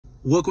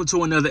Welcome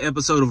to another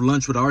episode of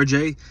Lunch with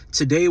RJ.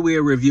 Today we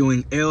are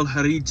reviewing El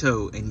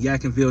Jarrito in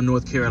Yadkinville,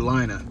 North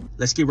Carolina.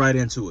 Let's get right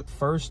into it.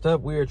 First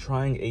up, we are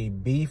trying a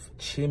beef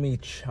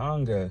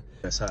chimichanga.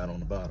 That's hot on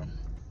the bottom.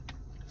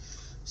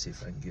 See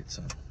if I can get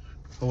some.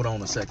 Hold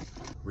on a second.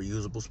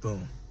 Reusable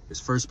spoon. This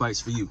first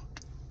bite's for you.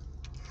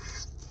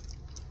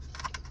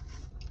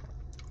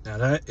 Now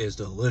that is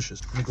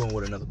delicious. Let me go in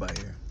with another bite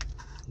here.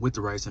 With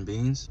the rice and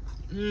beans.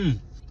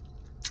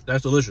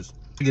 That's delicious.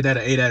 I get that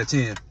an 8 out of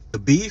 10. The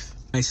beef,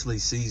 nicely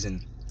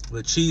seasoned.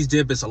 The cheese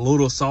dip is a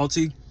little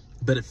salty,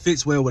 but it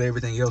fits well with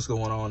everything else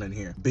going on in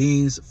here.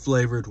 Beans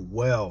flavored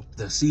well.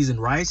 The seasoned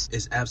rice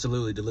is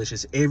absolutely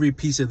delicious. Every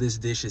piece of this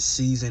dish is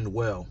seasoned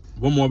well.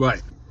 One more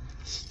bite.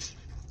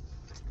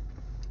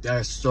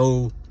 That is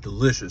so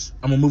delicious.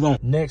 I'm gonna move on.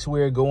 Next,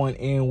 we're going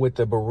in with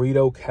the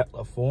Burrito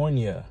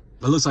California.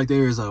 It looks like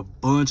there is a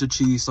bunch of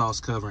cheese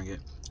sauce covering it.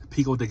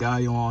 Pico de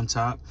gallo on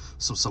top,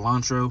 some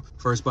cilantro.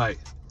 First bite.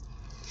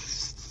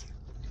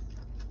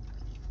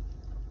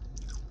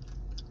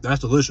 That's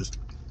delicious.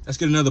 Let's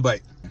get another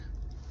bite.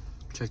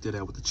 Check that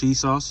out with the cheese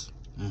sauce.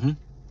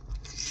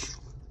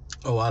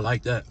 Oh, I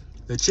like that.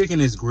 The chicken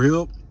is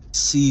grilled,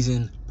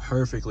 seasoned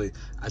perfectly.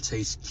 I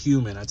taste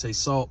cumin, I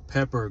taste salt,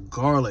 pepper,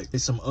 garlic.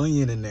 There's some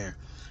onion in there.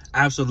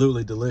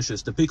 Absolutely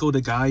delicious. The pico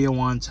de gallo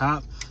on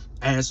top,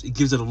 it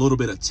gives it a little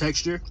bit of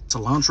texture.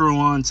 Cilantro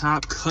on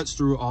top cuts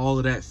through all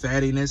of that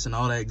fattiness and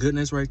all that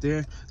goodness right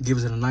there.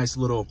 Gives it a nice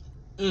little,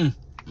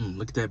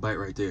 look at that bite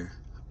right there.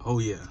 Oh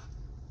yeah.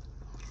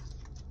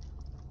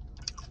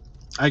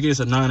 I guess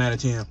a 9 out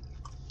of 10.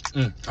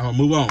 I'm gonna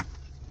move on.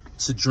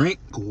 To drink,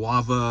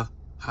 guava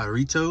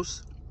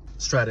Jarritos.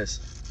 Let's try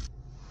this.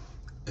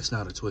 It's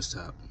not a twist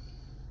top.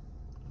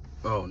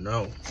 Oh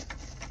no.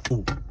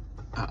 Ooh.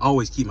 I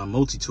always keep my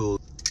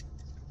multi-tool.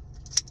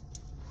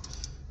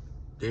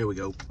 There we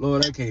go.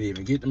 Lord, I can't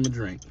even get them a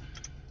drink.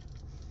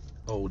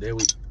 Oh, there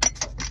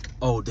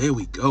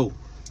we go.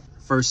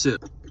 First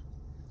sip.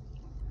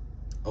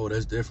 Oh,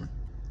 that's different.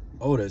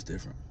 Oh, that's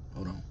different.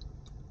 Hold on.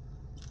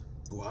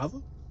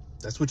 Guava?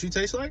 That's what you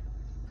taste like?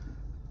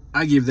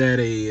 I give that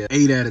a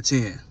 8 out of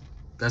 10.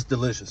 That's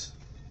delicious.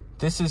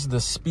 This is the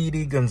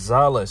Speedy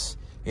Gonzalez.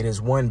 It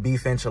is 1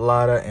 beef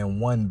enchilada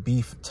and 1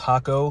 beef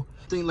taco.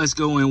 I think let's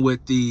go in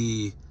with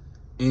the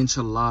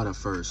enchilada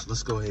first.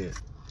 Let's go ahead.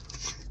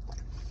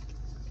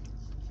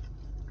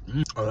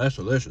 Oh, that's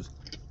delicious.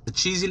 The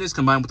cheesiness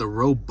combined with the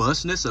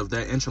robustness of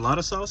that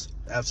enchilada sauce,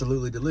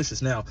 absolutely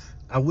delicious. Now,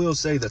 I will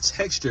say the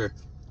texture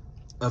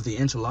of the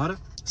enchilada,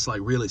 it's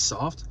like really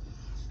soft.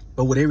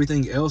 But with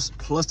everything else,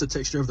 plus the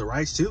texture of the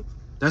rice too,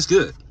 that's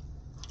good.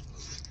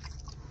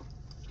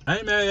 I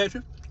ain't mad at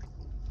you.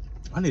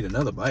 I need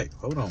another bite.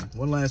 Hold on,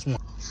 one last one.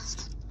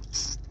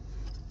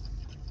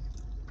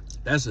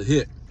 That's a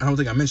hit. I don't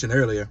think I mentioned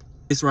earlier.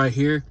 This right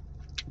here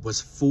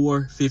was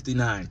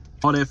 $4.59.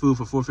 All that food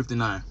for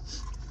 $4.59.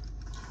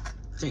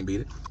 Can't beat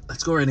it.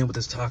 Let's go right in with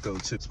this taco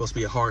too. It's supposed to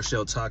be a hard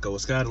shell taco.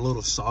 It's got a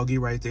little soggy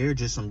right there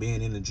just from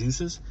being in the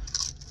juices.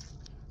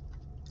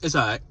 It's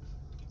all right.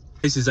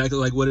 It's exactly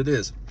like what it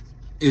is.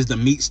 Is the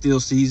meat still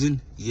seasoned?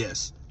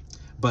 Yes.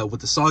 But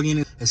with the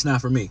sogginess, it's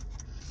not for me.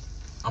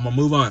 I'm gonna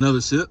move on. Another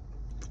sip.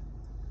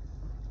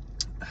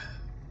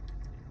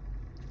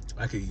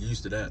 I could get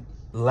used to that.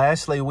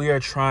 Lastly, we are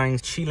trying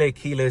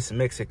chilaquiles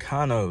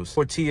mexicanos.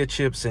 Tortilla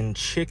chips and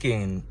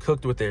chicken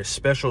cooked with their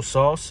special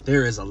sauce.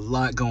 There is a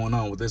lot going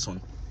on with this one.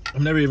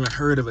 I've never even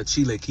heard of a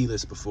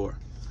chilaquiles before,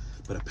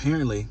 but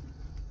apparently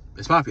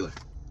it's popular.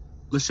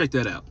 Let's check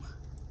that out.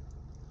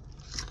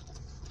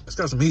 It's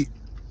got some heat.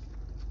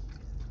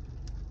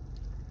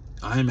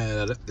 I ain't mad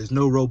at it. There's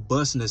no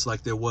robustness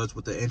like there was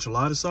with the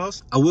enchilada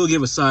sauce. I will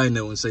give a side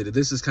note and say that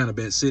this has kind of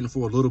been sitting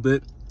for a little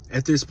bit.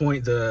 At this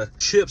point, the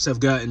chips have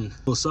gotten a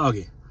little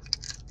soggy.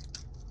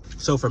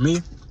 So for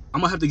me,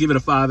 I'm gonna have to give it a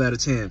 5 out of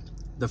 10.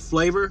 The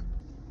flavor,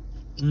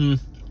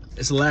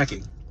 it's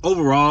lacking.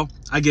 Overall,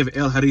 I give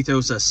El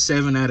Jarritos a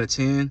 7 out of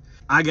 10.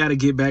 I gotta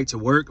get back to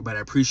work, but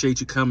I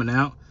appreciate you coming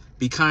out.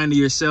 Be kind to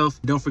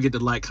yourself. Don't forget to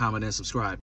like, comment, and subscribe.